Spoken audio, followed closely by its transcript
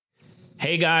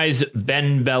Hey guys,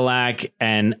 Ben Bellac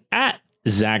and at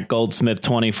Zach Goldsmith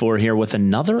 24 here with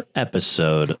another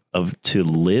episode of To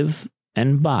Live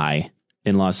and Buy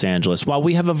in Los Angeles. While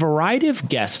we have a variety of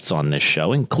guests on this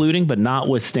show, including but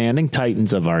notwithstanding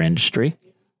titans of our industry,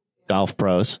 golf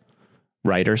pros,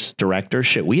 writers, directors,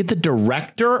 shit. We had the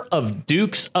director of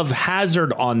Dukes of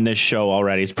Hazzard on this show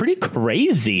already. It's pretty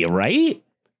crazy, right?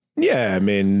 Yeah, I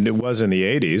mean, it was in the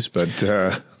 80s,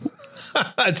 but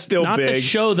it's still not big. The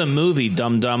show, the movie,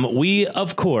 dum-dum. We,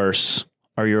 of course,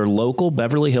 are your local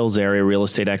Beverly Hills area real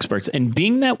estate experts. And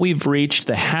being that we've reached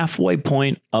the halfway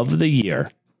point of the year,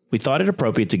 we thought it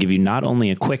appropriate to give you not only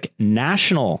a quick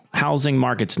national housing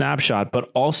market snapshot,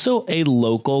 but also a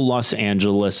local Los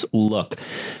Angeles look.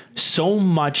 So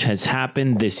much has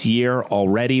happened this year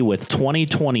already, with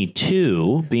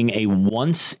 2022 being a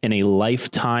once in a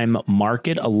lifetime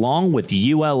market, along with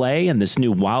ULA and this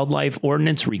new wildlife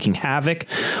ordinance wreaking havoc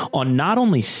on not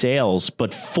only sales,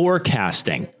 but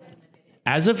forecasting.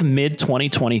 As of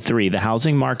mid-2023, the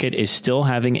housing market is still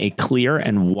having a clear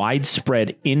and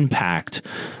widespread impact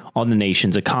on the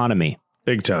nation's economy.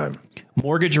 Big time.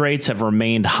 Mortgage rates have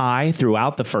remained high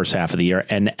throughout the first half of the year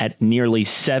and at nearly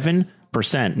 7%,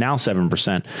 now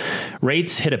 7%.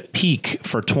 Rates hit a peak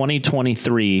for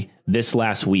 2023 this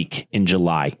last week in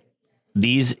July.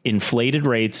 These inflated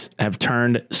rates have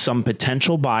turned some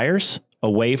potential buyers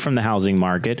away from the housing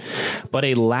market, but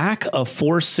a lack of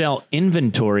for sale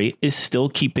inventory is still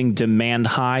keeping demand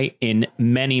high in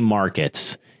many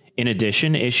markets. In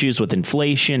addition, issues with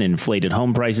inflation, inflated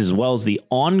home prices, as well as the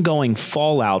ongoing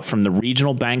fallout from the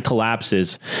regional bank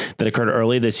collapses that occurred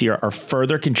early this year are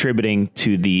further contributing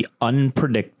to the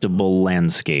unpredictable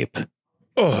landscape.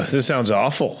 Oh, this sounds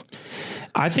awful.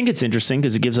 I think it's interesting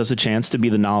because it gives us a chance to be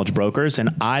the knowledge brokers.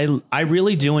 And I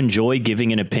really do enjoy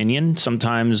giving an opinion.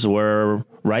 Sometimes we're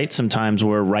right. Sometimes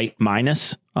we're right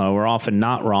minus. We're often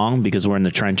not wrong because we're in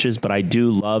the trenches. But I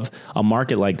do love a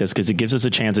market like this because it gives us a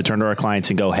chance to turn to our clients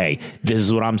and go, hey, this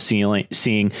is what I'm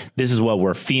seeing. This is what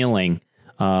we're feeling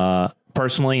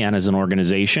personally and as an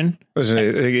organization. Listen,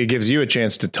 it gives you a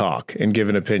chance to talk and give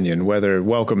an opinion, whether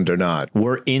welcomed or not.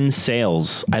 We're in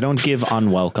sales. I don't give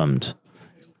unwelcomed.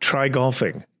 Try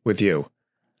golfing with you.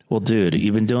 Well, dude,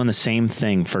 you've been doing the same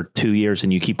thing for 2 years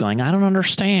and you keep going, I don't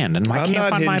understand. And I can't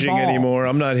find my ball.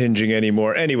 I'm not hinging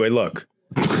anymore. Anyway, look,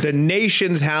 the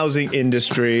nation's housing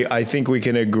industry, I think we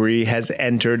can agree, has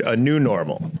entered a new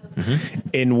normal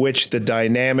in which the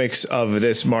dynamics of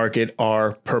this market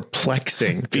are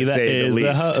perplexing, to say the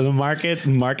least. The market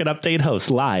update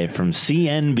host live from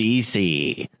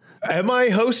CNBC. Am I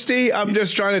hosty? I'm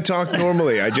just trying to talk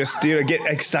normally. I just get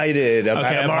excited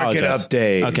about a market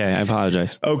update. Okay, I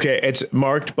apologize. Okay, it's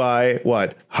marked by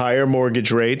what? Higher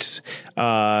mortgage rates,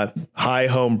 high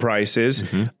home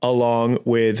prices, along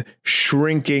with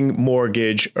shrinking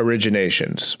mortgage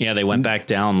originations. Yeah, they went back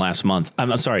down last month.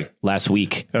 I'm sorry, last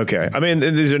week. Okay. I mean,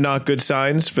 these are not good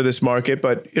signs for this market,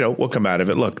 but, we'll come out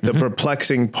of it. Look, the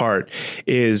perplexing part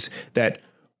is that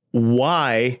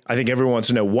why, I think everyone wants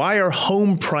to know, why are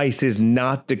home prices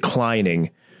not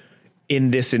declining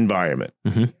in this environment?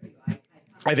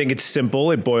 I think it's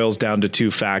simple. It boils down to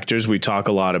two factors. We talk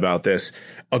a lot about this.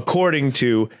 According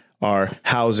to our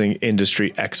housing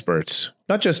industry experts,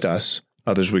 not just us,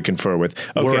 others we confer with.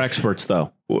 Okay. We're experts,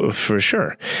 though. For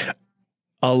sure.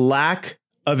 A lack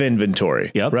of inventory,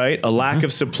 right? A lack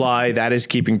of supply, that is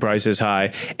keeping prices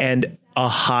high, and a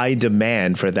high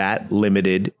demand for that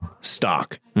limited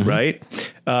stock, right?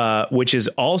 Which is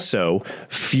also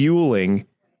fueling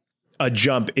a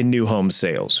jump in new home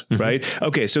sales, right?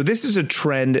 Okay, so this is a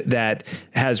trend that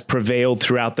has prevailed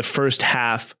throughout the first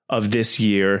half of this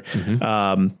year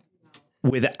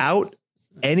without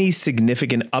any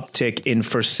significant uptick in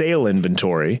for sale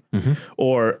inventory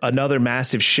or another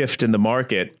massive shift in the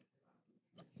market.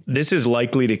 This is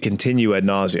likely to continue ad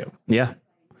nauseum. Yeah.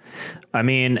 I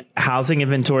mean, housing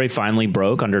inventory finally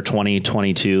broke under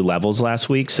 2022 levels last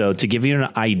week. So to give you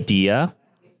an idea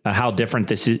how different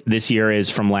this year is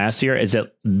from last year, is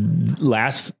that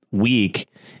last week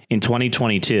in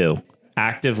 2022,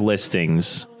 active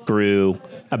listings grew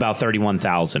about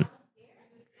 31,000.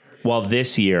 While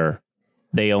this year,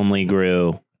 they only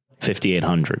grew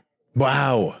 5,800.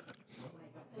 Wow.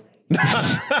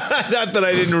 Not that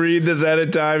I didn't read this at a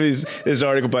time, this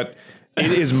article, but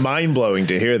it is mind blowing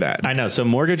to hear that. I know. So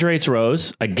mortgage rates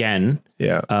rose again.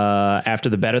 After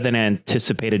the better than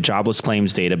anticipated jobless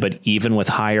claims data. But even with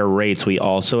higher rates, we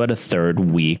also had a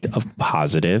third week of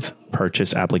positive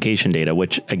purchase application data,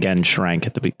 which again shrank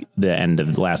at the end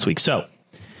of last week. So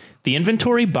the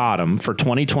inventory bottom for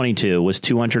 2022 was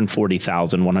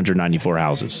 240,194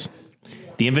 houses.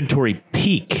 The inventory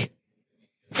peak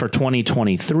for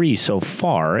 2023 so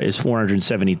far is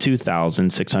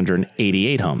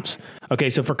 472,688 homes. Okay,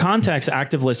 so for context,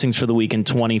 active listings for the week in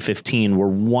 2015 were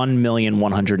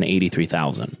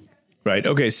 1,183,000. Right.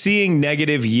 Okay. Seeing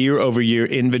negative year over year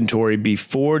inventory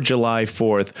before July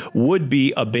 4th would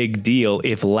be a big deal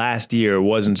if last year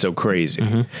wasn't so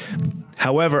crazy.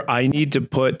 However, I need to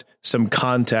put some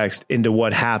context into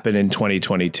what happened in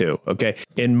 2022. Okay.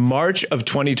 In March of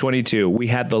 2022, we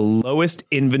had the lowest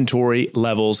inventory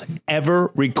levels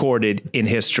ever recorded in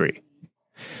history.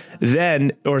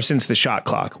 Then, or since the shot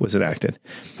clock was enacted.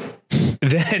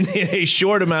 Then in a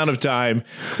short amount of time,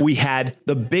 we had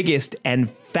the biggest and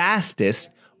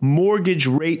fastest mortgage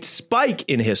rate spike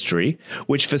in history,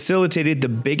 which facilitated the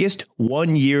biggest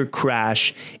one-year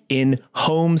crash in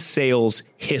home sales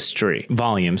history.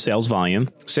 Sales volume,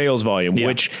 yeah.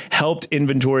 Which helped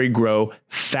inventory grow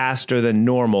faster than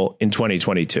normal in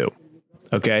 2022.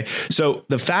 Okay, so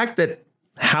the fact that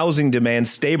housing demand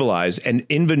stabilized and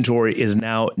inventory is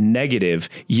now negative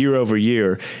year over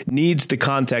year needs the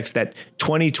context that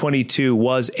 2022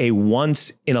 was a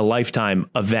once in a lifetime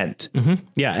event.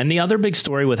 Yeah. And the other big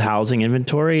story with housing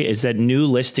inventory is that new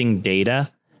listing data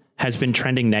has been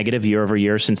trending negative year over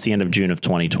year since the end of June of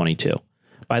 2022.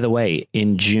 By the way,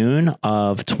 in June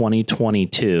of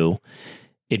 2022,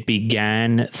 it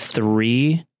began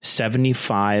 3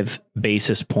 75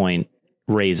 basis point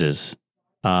raises,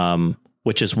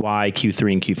 which is why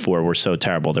Q3 and Q4 were so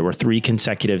terrible. There were 3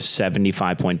 consecutive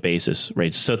 75-point basis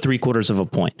rates, so 0.75 of a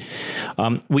point.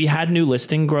 We had new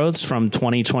listing growths from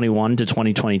 2021 to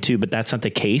 2022, but that's not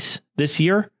the case this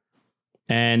year.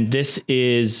 And this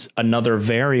is another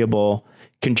variable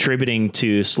contributing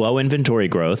to slow inventory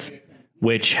growth,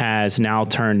 which has now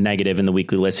turned negative in the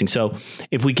weekly listing. So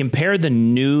if we compare the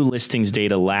new listings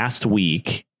data last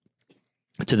week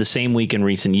to the same week in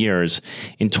recent years,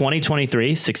 in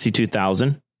 2023,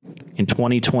 62,000. In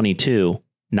 2022,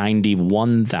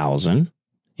 91,000.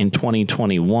 In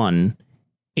 2021,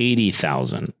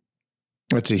 80,000.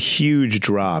 That's a huge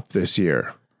drop this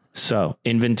year. So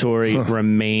inventory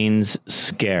remains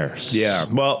scarce. Yeah.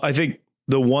 Well, I think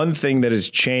the one thing that has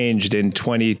changed in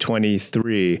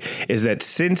 2023 is that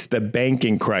since the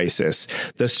banking crisis,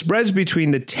 the spreads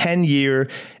between the 10-year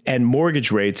and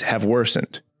mortgage rates have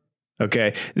worsened.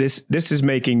 Okay, this is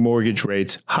making mortgage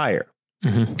rates higher.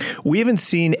 We haven't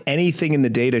seen anything in the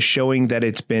data showing that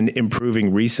it's been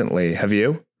improving recently. Have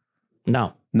you?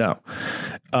 No.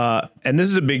 And this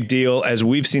is a big deal as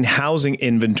we've seen housing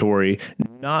inventory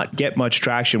not get much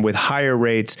traction with higher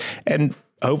rates, and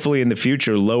hopefully in the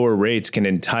future, lower rates can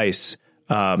entice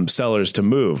sellers to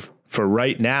move. For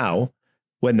right now,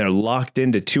 when they're locked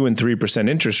into 2 and 3%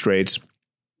 interest rates,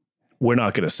 we're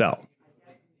not going to sell.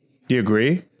 Do you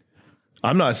agree?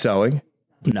 I'm not selling.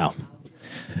 No.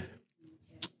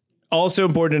 Also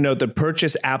important to note that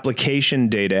purchase application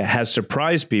data has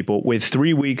surprised people with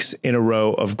 3 weeks in a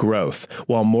row of growth,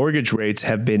 while mortgage rates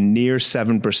have been near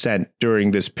 7%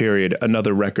 during this period,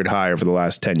 another record high over the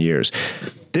last 10 years.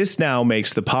 This now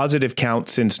makes the positive count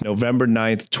since November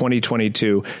 9th,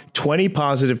 2022, 20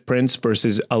 positive prints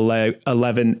versus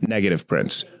 11 negative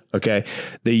prints. Okay.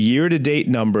 The year-to-date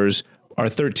numbers are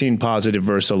 13 positive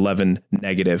versus 11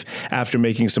 negative after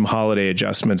making some holiday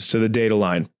adjustments to the data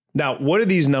line. Now, what do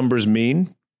these numbers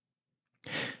mean?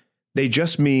 They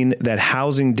just mean that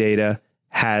housing data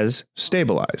has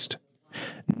stabilized.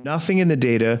 Nothing in the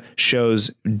data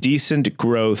shows decent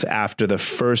growth after the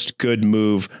first good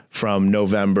move from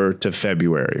November to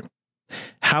February.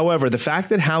 However, the fact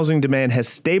that housing demand has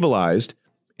stabilized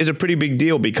is a pretty big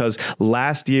deal because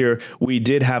last year we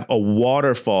did have a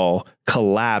waterfall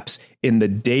collapse in the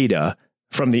data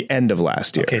from the end of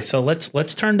last year. Okay, so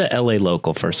let's turn to LA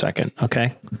local for a second,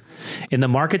 okay? In the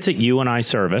markets that you and I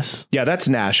service. Yeah, that's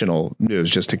national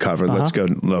news just to cover. Let's go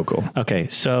local. Okay,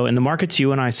 so in the markets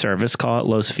you and I service, call it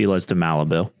Los Feliz de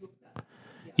Malibu,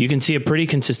 you can see a pretty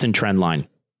consistent trend line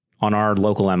on our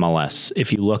local MLS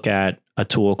if you look at a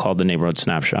tool called the Neighborhood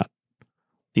Snapshot.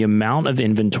 The amount of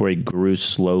inventory grew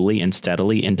slowly and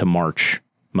steadily into March,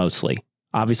 mostly.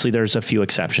 Obviously, there's a few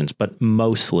exceptions, but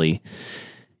mostly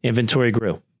inventory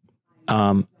grew.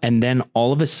 And then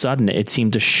all of a sudden, it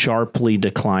seemed to sharply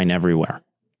decline everywhere.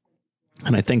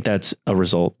 And I think that's a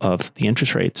result of the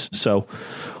interest rates. So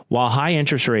while high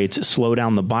interest rates slow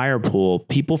down the buyer pool,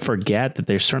 people forget that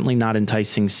they're certainly not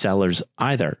enticing sellers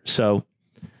either. So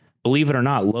believe it or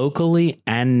not, locally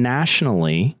and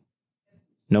nationally,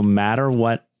 no matter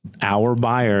what our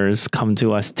buyers come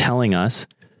to us telling us,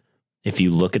 if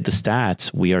you look at the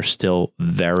stats, we are still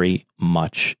very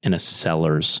much in a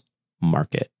seller's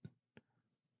market.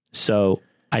 So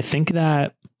I think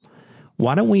that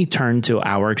Why don't we turn to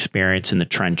our experience in the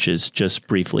trenches just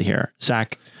briefly here?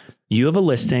 Zach, you have a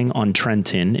listing on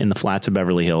Trenton in the Flats of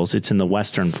Beverly Hills. It's in the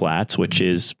Western Flats, which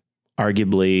is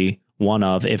arguably one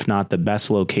of, if not the best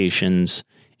locations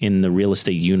in the real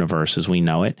estate universe as we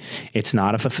know it. It's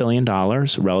not $1 billion,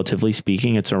 relatively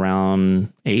speaking. It's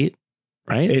around 8,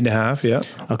 right? 8.5. Yeah.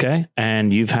 Okay.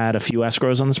 And you've had a few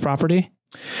escrows on this property?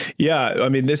 Yeah. I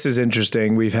mean, this is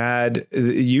interesting. We've had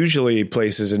usually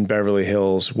places in Beverly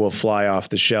Hills will fly off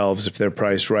the shelves if they're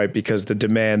priced right because the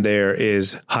demand there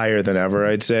is higher than ever,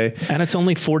 I'd say. And it's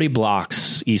only 40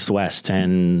 blocks east-west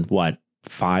and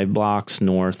 5 blocks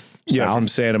north. Yeah, south? from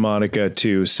Santa Monica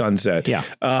to Sunset. Yeah.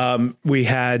 We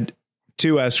had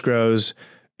 2 escrows,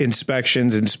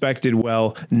 inspections, inspected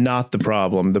well, not the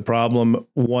problem. The problem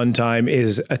one time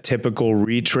is a typical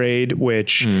retrade,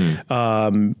 which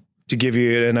to give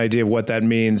you an idea of what that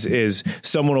means is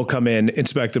someone will come in,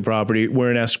 inspect the property.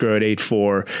 We're in escrow at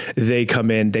 8.4. They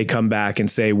come in, they come back and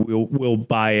say, we'll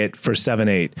buy it for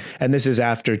 7.8. And this is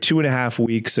after 2.5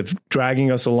 weeks of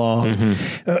dragging us along.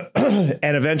 And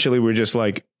eventually we're just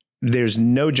like, there's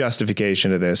no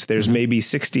justification to this. There's maybe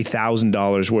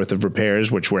 $60,000 worth of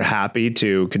repairs, which we're happy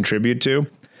to contribute to.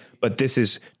 But this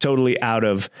is totally out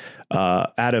of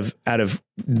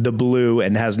the blue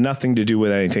and has nothing to do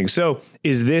with anything. So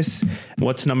is this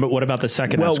what about the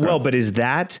second escrow? Well, but is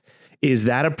that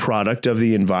a product of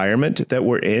the environment that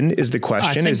we're in is the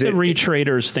question. I think the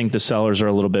retraders think the sellers are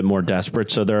a little bit more desperate,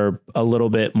 so they're a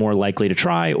little bit more likely to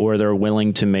try, or they're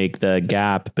willing to make the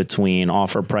gap between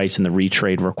offer price and the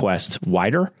retrade request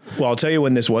wider. Well, I'll tell you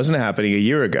when this wasn't happening a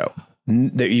year ago.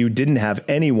 That you didn't have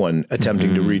anyone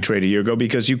attempting to retrade a year ago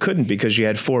because you couldn't, because you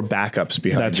had 4 backups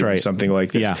behind. That's you, right. Something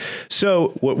like this. Yeah.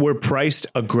 So we're priced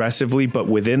aggressively, but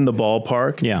within the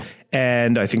ballpark. Yeah.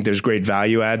 And I think there's great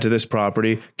value add to this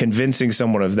property. Convincing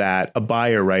someone of that, a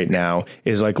buyer right now,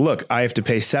 is like, look, I have to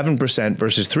pay 7%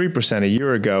 versus 3% a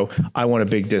year ago. I want a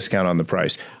big discount on the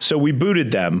price. So we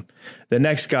booted them. The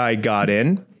next guy got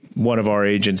in, one of our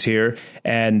agents here,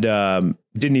 and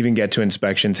didn't even get to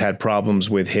inspections, had problems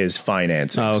with his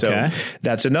financing. Okay. So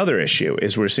that's another issue,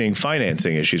 is we're seeing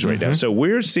financing issues right now. So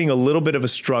we're seeing a little bit of a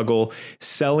struggle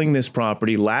selling this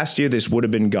property. Last year, this would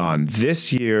have been gone.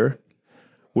 This year,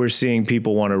 we're seeing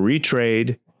people want to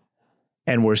retrade,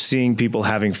 and we're seeing people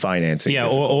having financing. Yeah,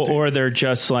 or they're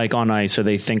just like on ice, or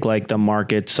they think like the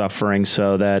market's suffering,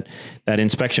 so that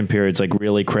inspection period's like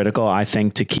really critical, I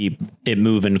think, to keep it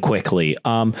moving quickly.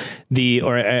 And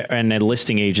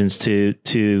listing agents to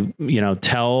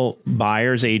tell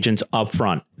buyers agents up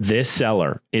front, this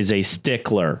seller is a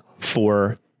stickler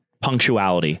for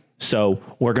punctuality. So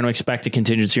we're going to expect a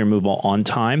contingency removal on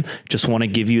time. Just want to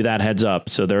give you that heads up,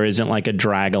 so there isn't like a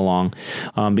drag along,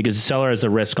 because the seller has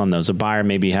a risk on those. A buyer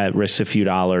maybe risks a few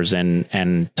dollars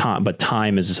and time, but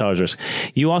time is the seller's risk.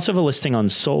 You also have a listing on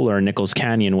Solar in Nichols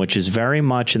Canyon, which is very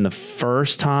much in the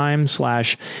first time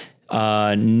 /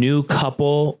 new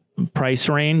couple price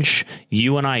range.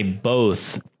 You and I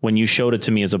both, when you showed it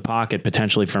to me as a pocket,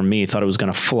 potentially for me, thought it was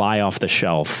going to fly off the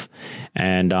shelf.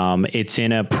 And it's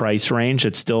in a price range.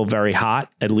 It's still very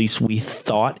hot. At least we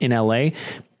thought in LA.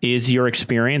 Is your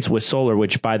experience with Solar,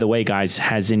 which, by the way, guys,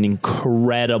 has an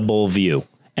incredible view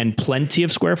and plenty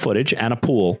of square footage and a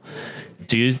pool.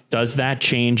 Does that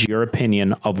change your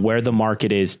opinion of where the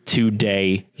market is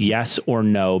today? Yes or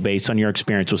no, based on your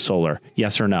experience with Solar?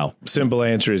 Yes or no? Simple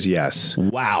answer is yes.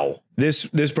 Wow.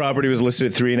 This property was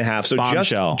listed at 3.5. So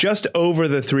Bombshell. just over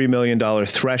the $3 million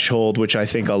threshold, which I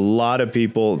think a lot of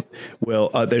people will,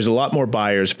 there's a lot more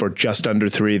buyers for just under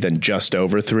 3 than just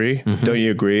over 3. Don't you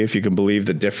agree? If you can believe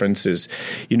the difference is,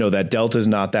 that delta is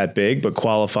not that big, but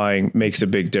qualifying makes a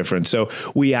big difference. So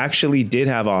we actually did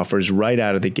have offers right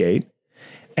out of the gate.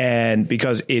 And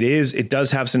because it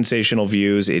does have sensational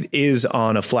views, it is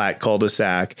on a flat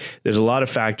cul-de-sac. There's a lot of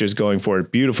factors going for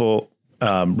it. Beautiful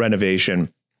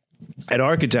renovation and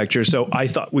architecture. So I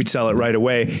thought we'd sell it right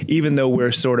away, even though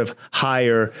we're sort of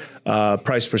higher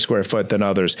price per square foot than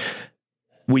others.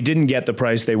 We didn't get the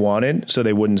price they wanted, so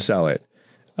they wouldn't sell it.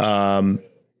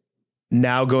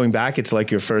 Now going back, it's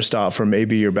like your first offer,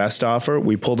 maybe your best offer.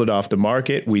 We pulled it off the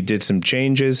market. We did some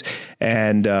changes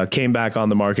and came back on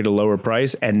the market at a lower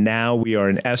price. And now we are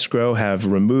in escrow, have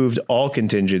removed all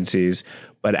contingencies,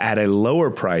 but at a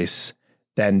lower price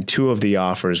than 2 of the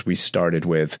offers we started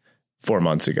with 4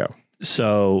 months ago.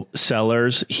 So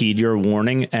sellers, heed your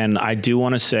warning. And I do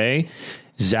want to say,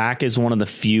 Zach is one of the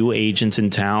few agents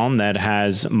in town that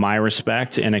has my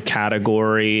respect in a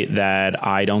category that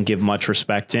I don't give much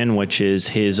respect in, which is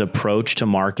his approach to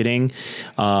marketing.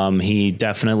 He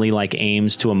definitely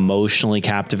aims to emotionally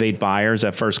captivate buyers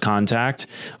at first contact.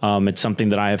 It's something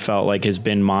that I have felt like has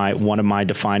been one of my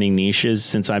defining niches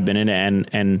since I've been in it,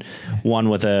 and one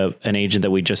with an agent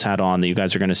that we just had on that you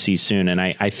guys are going to see soon. And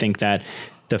I think that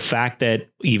the fact that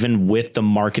even with the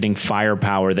marketing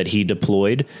firepower that he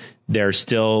deployed, we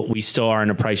still are in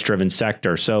a price driven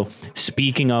sector. So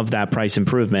speaking of that price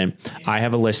improvement, I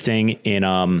have a listing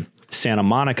in Santa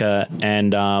Monica,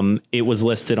 and it was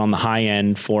listed on the high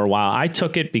end for a while. I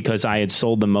took it because I had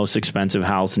sold the most expensive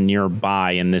house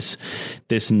nearby in this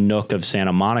nook of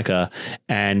Santa Monica.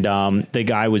 And the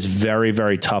guy was very,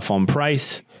 very tough on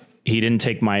price. He didn't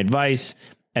take my advice.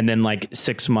 And then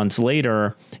 6 months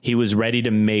later, he was ready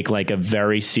to make a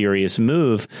very serious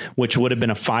move, which would have been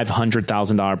a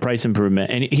 $500,000 price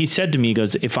improvement. And he said to me, he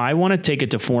goes, if I want to take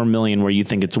it to $4 million where you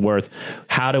think it's worth,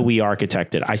 how do we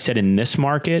architect it? I said, in this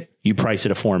market, you price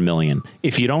it at $4 million.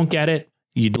 If you don't get it,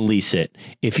 you lease it.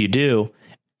 If you do,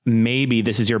 maybe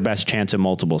this is your best chance at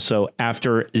multiple. So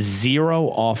after 0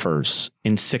 offers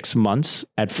in 6 months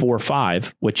at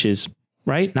 4.5, which is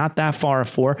right, not that far off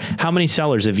 4. How many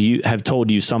sellers have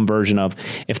told you some version of,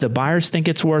 if the buyers think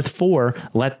it's worth 4,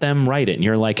 let them write it? And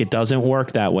you're like, it doesn't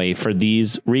work that way for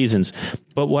these reasons.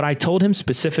 But what I told him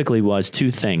specifically was 2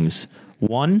 things.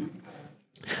 One,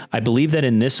 I believe that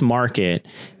in this market,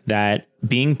 that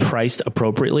being priced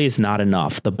appropriately is not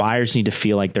enough. The buyers need to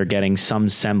feel like they're getting some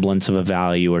semblance of a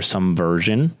value or some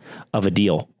version of a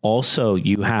deal. Also,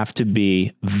 you have to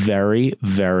be very,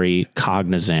 very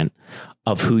cognizant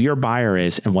of who your buyer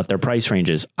is and what their price range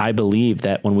is. I believe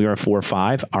that when we were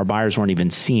 4.5, our buyers weren't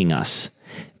even seeing us.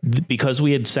 Because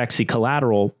we had sexy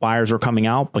collateral, buyers were coming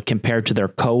out, but compared to their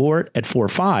cohort at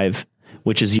 4.5,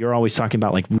 which is, you're always talking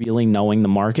about really knowing the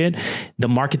market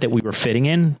that we were fitting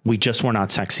in, we just were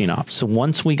not sexy enough. So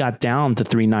once we got down to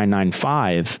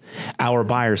 3.995, our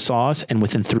buyers saw us, and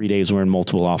within 3 days we were in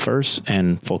multiple offers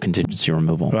and full contingency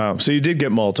removal. Wow. So you did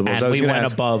get multiples. And we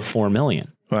went above 4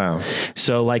 million. Wow.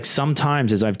 So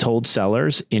sometimes, as I've told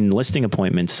sellers in listing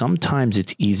appointments, sometimes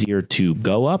it's easier to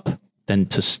go up than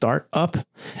to start up.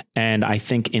 And I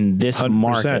think in this 100%.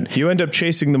 Market, you end up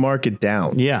chasing the market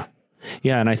down. Yeah.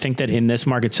 Yeah. And I think that in this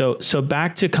market, so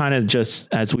back to kind of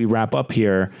just as we wrap up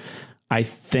here, I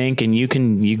think, and you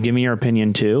give me your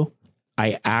opinion too,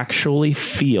 I actually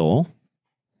feel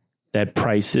that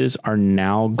prices are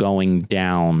now going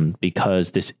down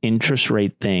because this interest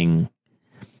rate thing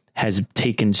has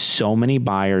taken so many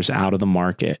buyers out of the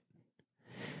market.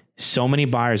 So many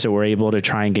buyers that were able to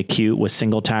try and get cute with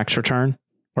single tax return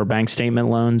or bank statement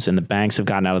loans, and the banks have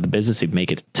gotten out of the business. They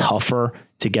make it tougher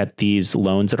to get these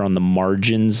loans that are on the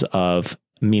margins of,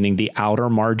 meaning the outer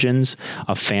margins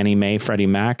of Fannie Mae, Freddie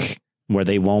Mac, where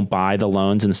they won't buy the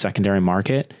loans in the secondary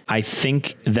market. I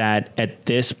think that at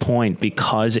this point,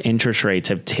 because interest rates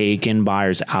have taken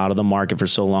buyers out of the market for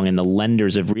so long, and the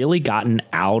lenders have really gotten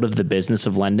out of the business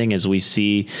of lending, as we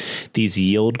see these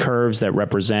yield curves that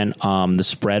represent the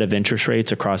spread of interest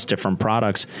rates across different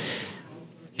products.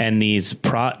 And the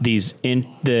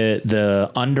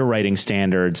underwriting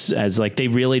standards, as they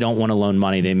really don't want to loan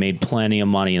money. They made plenty of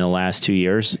money in the last 2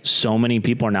 years. So many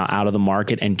people are now out of the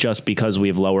market. And just because we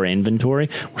have lower inventory,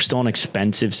 we're still an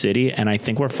expensive city. And I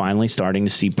think we're finally starting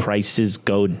to see prices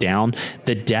go down.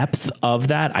 The depth of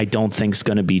that, I don't think is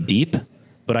going to be deep,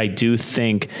 but I do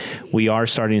think we are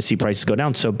starting to see prices go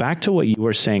down. So back to what you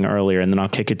were saying earlier, and then I'll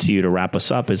kick it to you to wrap us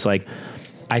up, is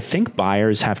I think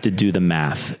buyers have to do the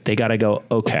math. They got to go,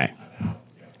 okay,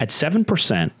 at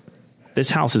 7%,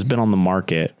 this house has been on the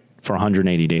market for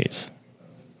 180 days.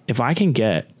 If I can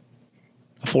get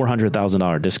a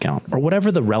 $400,000 discount, or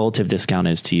whatever the relative discount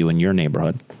is to you in your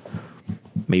neighborhood,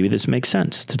 maybe this makes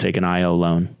sense to take an IO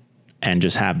loan and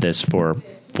just have this for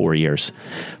 4 years.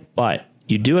 But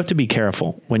you do have to be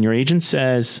careful. When your agent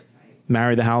says,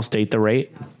 marry the house, date the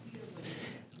rate,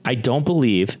 I don't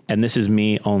believe, and this is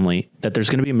me only, that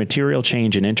there's going to be a material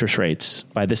change in interest rates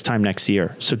by this time next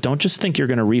year. So don't just think you're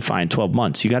going to refi in 12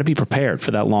 months. You got to be prepared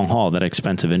for that long haul, that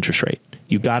expensive interest rate.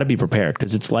 You got to be prepared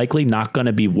because it's likely not going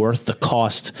to be worth the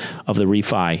cost of the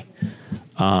refi.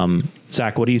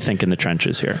 Zach, what do you think in the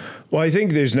trenches here? Well, I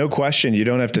think there's no question. You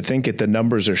don't have to think it. The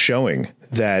numbers are showing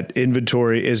that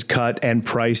inventory is cut and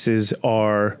prices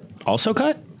are also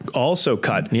cut. also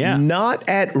cut. Yeah. Not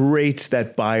at rates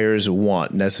that buyers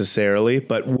want necessarily,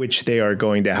 but which they are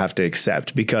going to have to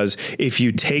accept. Because if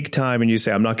you take time and you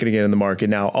say, I'm not going to get in the market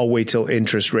now, I'll wait till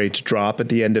interest rates drop at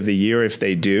the end of the year. If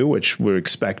they do, which we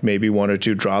expect maybe 1 or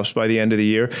 2 drops by the end of the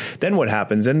year, then what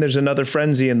happens? Then there's another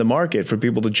frenzy in the market for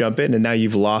people to jump in, and now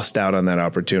you've lost out on that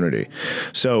opportunity.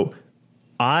 So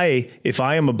if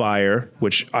I am a buyer,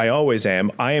 which I always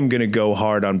am, I am going to go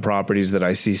hard on properties that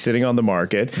I see sitting on the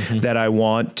market that I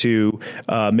want to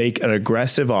make an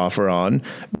aggressive offer on.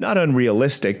 Not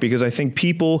unrealistic, because I think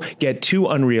people get too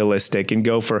unrealistic and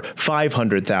go for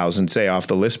 $500,000, say, off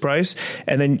the list price,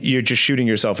 and then you're just shooting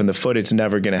yourself in the foot. It's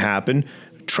never going to happen.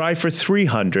 Try for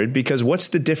 300, because what's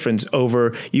the difference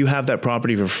over you have that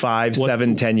property for 5,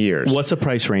 7, 10 years? What's the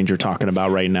price range you're talking about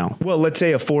right now? Well, let's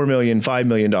say a $4 million, $5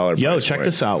 million price. Yo, check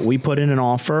this out. We put in an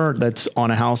offer that's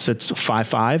on a house that's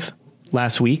 5.5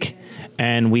 last week,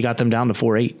 and we got them down to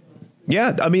 4.8.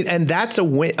 Yeah, I mean, and that's a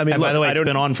win. I mean, and by the way, it's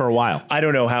been on for a while. I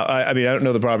don't know how. I mean, I don't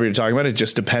know the property you're talking about. It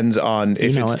just depends on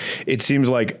if it seems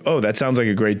like, oh, that sounds like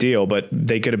a great deal, but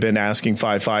they could have been asking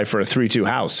 5.5 for a 3.2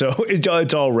 house. So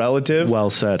it's all relative. Well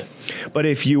said. But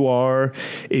if you can,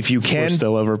 we're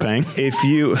still overpaying.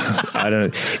 I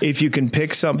don't know, if you can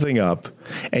pick something up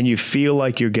and you feel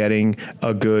like you're getting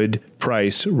a good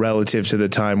price relative to the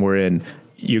time we're in,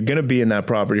 you're going to be in that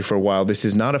property for a while. This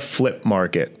is not a flip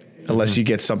market. Unless you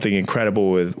get something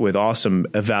incredible with awesome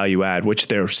value add, which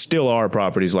there still are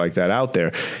properties like that out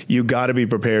there. You got to be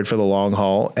prepared for the long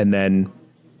haul, and then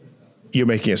you're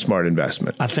making a smart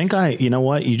investment. I think you know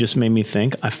what? You just made me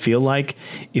think. I feel like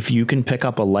if you can pick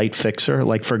up a light fixer,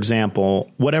 like for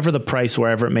example, whatever the price,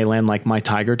 wherever it may land, like my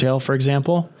Tiger Tail, for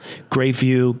example, great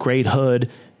view, great hood,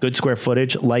 good square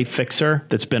footage, light fixer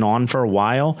that's been on for a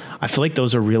while. I feel like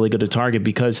those are really good to target,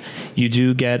 because you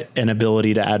do get an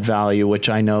ability to add value, which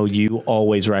I know you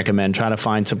always recommend. Try to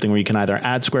find something where you can either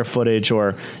add square footage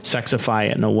or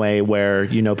sexify it in a way where,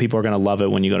 you know, people are going to love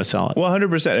it when you go to sell it. Well,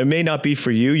 100%. It may not be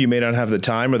for you. You may not have the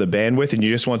time or the bandwidth, and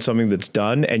you just want something that's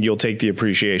done, and you'll take the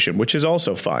appreciation, which is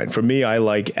also fine. For me, I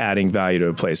like adding value to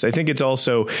a place. I think it's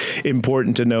also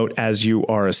important to note, as you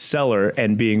are a seller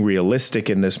and being realistic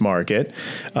in this market,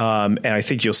 and I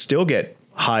think you'll still get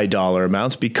high dollar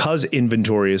amounts because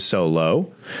inventory is so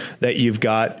low that you've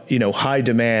got, high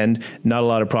demand, not a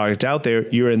lot of product out there.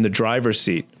 You're in the driver's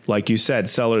seat. Like you said,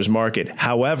 seller's market.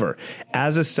 However,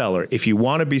 as a seller, if you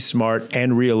want to be smart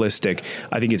and realistic,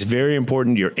 I think it's very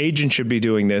important. Your agent should be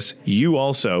doing this. You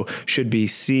also should be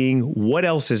seeing what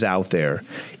else is out there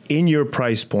in your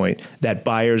price point that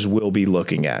buyers will be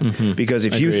looking at. Mm-hmm. Because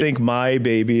if you think my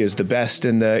baby is the best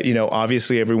in the,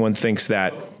 obviously everyone thinks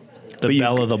that. The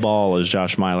belle of the ball, as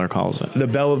Josh Myler calls it. The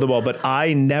belle of the ball. But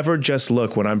I never just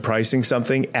look, when I'm pricing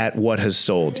something, at what has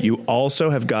sold. You also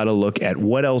have got to look at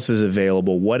what else is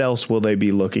available. What else will they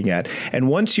be looking at? And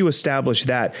once you establish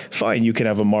that, fine, you can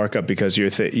have a markup because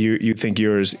you think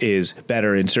yours is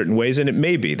better in certain ways. And it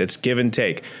may be. That's give and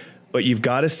take. But you've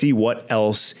got to see what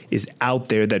else is out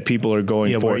there that people are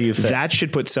going for. That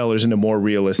should put sellers in a more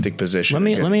realistic position.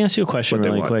 Let me ask you a question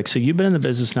really quick. So you've been in the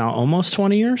business now almost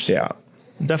 20 years? Yeah.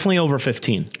 Definitely over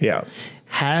 15. Yeah.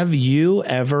 Have you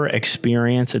ever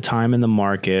experienced a time in the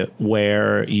market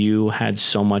where you had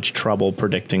so much trouble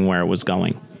predicting where it was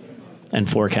going and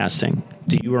forecasting?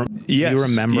 Do you remember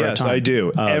a time? Yes, I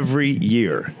do. Every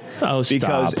year. Oh,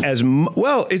 because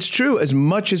stop. It's true. As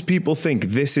much as people think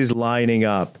this is lining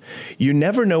up, you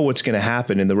never know what's going to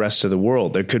happen in the rest of the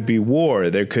world. There could be war.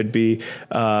 There could be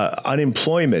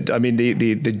unemployment. I mean,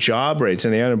 the job rates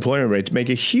and the unemployment rates make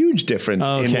a huge difference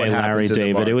in what happens Larry in David.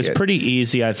 the market. It was pretty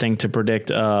easy, I think, to predict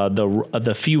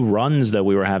the few runs that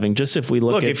we were having. Just if we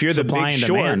look at if you're the big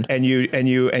short and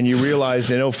you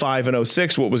realized in 2005 and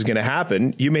 2006 what was going to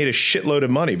happen, you made a shitload of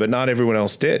money, but not everyone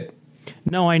else did.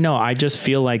 No, I know. I just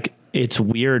feel like it's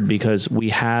weird because we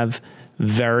have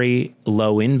very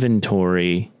low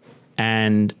inventory,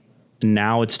 and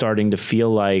now it's starting to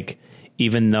feel like,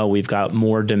 even though we've got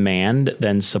more demand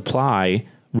than supply,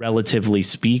 relatively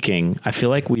speaking, I feel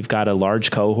like we've got a large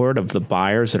cohort of the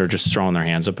buyers that are just throwing their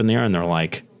hands up in the air and they're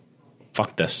like,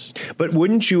 fuck this. But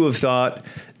wouldn't you have thought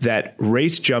that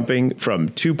rates jumping from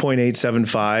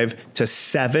 2.875 to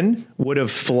 7 would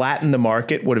have flattened the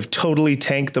market, would have totally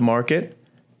tanked the market?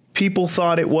 people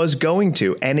thought it was going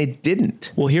to, and it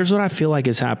didn't. Well, here's what I feel like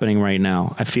is happening right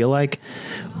now. I feel like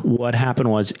what happened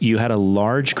was you had a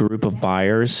large group of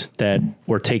buyers that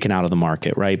were taken out of the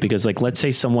market, right? Because like, let's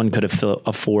say someone could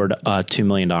afford a $2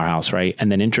 million house, right?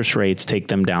 And then interest rates take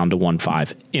them down to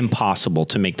 1.5. Impossible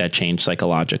to make that change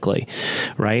psychologically,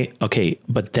 right? Okay.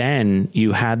 But then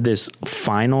you had this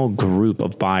final group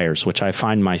of buyers, which I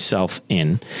find myself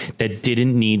in, that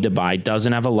didn't need to buy,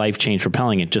 doesn't have a life change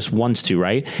propelling it, just wants to,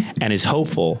 right? And is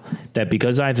hopeful that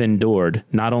because I've endured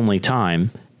not only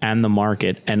time and the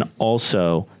market and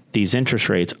also these interest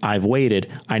rates, I've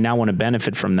waited. I now want to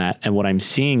benefit from that. And what I'm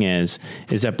seeing is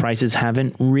that prices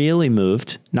haven't really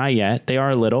moved. Not yet. They are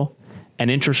a little. And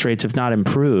interest rates have not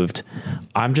improved.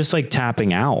 I'm just like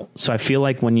tapping out. So I feel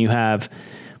like when you have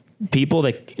people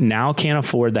that now can't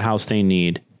afford the house they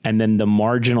need, and then the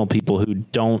marginal people who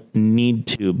don't need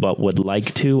to but would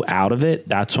like to out of it,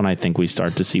 that's when I think we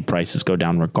start to see prices go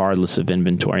down regardless of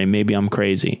inventory. And maybe I'm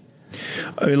crazy.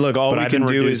 I mean, look, all we can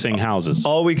do is houses.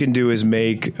 All we can do is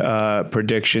make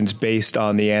predictions based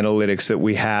on the analytics that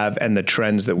we have and the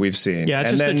trends that we've seen. Yeah, it's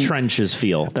just the trenches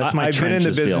feel. That's my I've been in the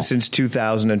business feel. since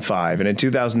 2005, and in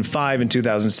 2005 and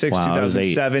 2006,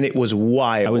 2007, it was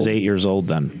wild. I was 8 years old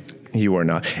then. You were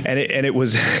not, and it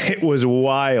was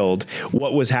wild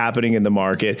what was happening in the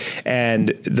market, and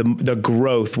the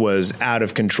growth was out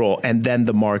of control, and then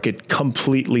the market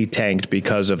completely tanked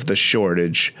because of the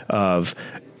shorting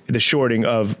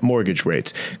of mortgage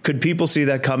rates. Could people see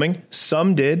that coming?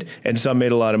 Some did, and some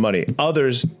made a lot of money.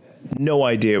 Others, no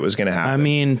idea it was going to happen. I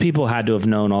mean, people had to have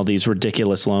known all these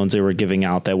ridiculous loans they were giving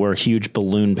out that were huge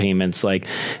balloon payments, like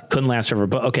couldn't last forever.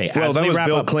 But okay, well, that was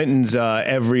Bill Clinton's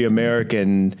every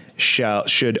American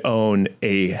should own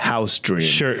a house dream.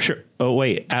 Sure. Oh,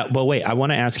 wait. But wait, I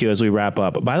want to ask you as we wrap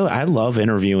up. By the way, I love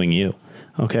interviewing you.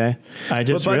 Okay. I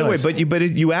just realized. The way,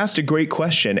 you asked a great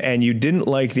question and you didn't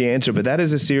like the answer, but that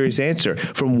is a serious answer.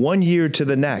 From one year to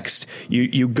the next,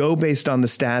 you go based on the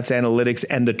stats, analytics,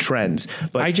 and the trends.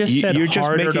 But I just said you're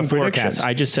harder just making to forecast.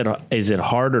 I just said, is it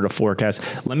harder to forecast?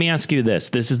 Let me ask you this.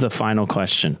 This is the final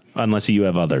question, unless you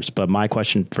have others. But my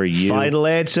question for you. Final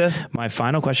answer. My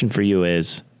final question for you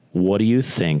is, what do you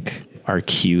think our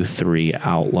Q3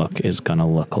 outlook is going to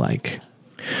look like?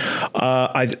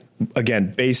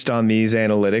 Again, based on these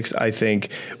analytics, I think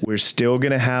we're still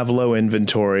going to have low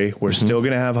inventory. We're still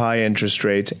going to have high interest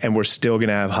rates, and we're still going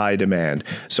to have high demand.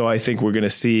 So I think we're going to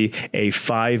see a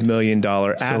 $5 million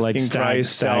asking price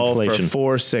sell for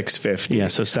 $4,650. Yeah,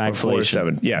 so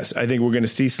stagflation. Yes, I think we're going to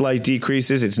see slight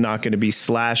decreases. It's not going to be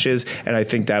slashes, and I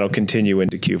think that'll continue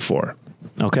into Q4.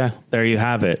 Okay, there you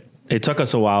have it. It took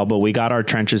us a while, but we got our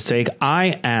trenches take.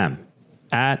 I am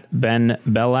at Ben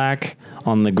Bellac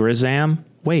on the Grizam.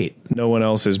 Wait. No one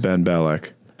else is Ben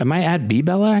Bellac. Am I at B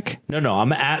Bellac? No,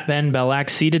 I'm at Ben Bellac,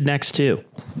 seated next to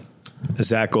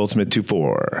Zach Goldsmith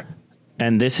 24.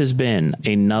 And this has been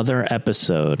another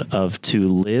episode of To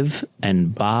Live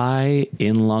and Buy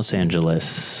in Los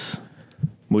Angeles.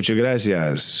 Muchas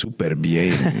gracias. Super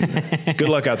bien. Good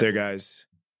luck out there, guys.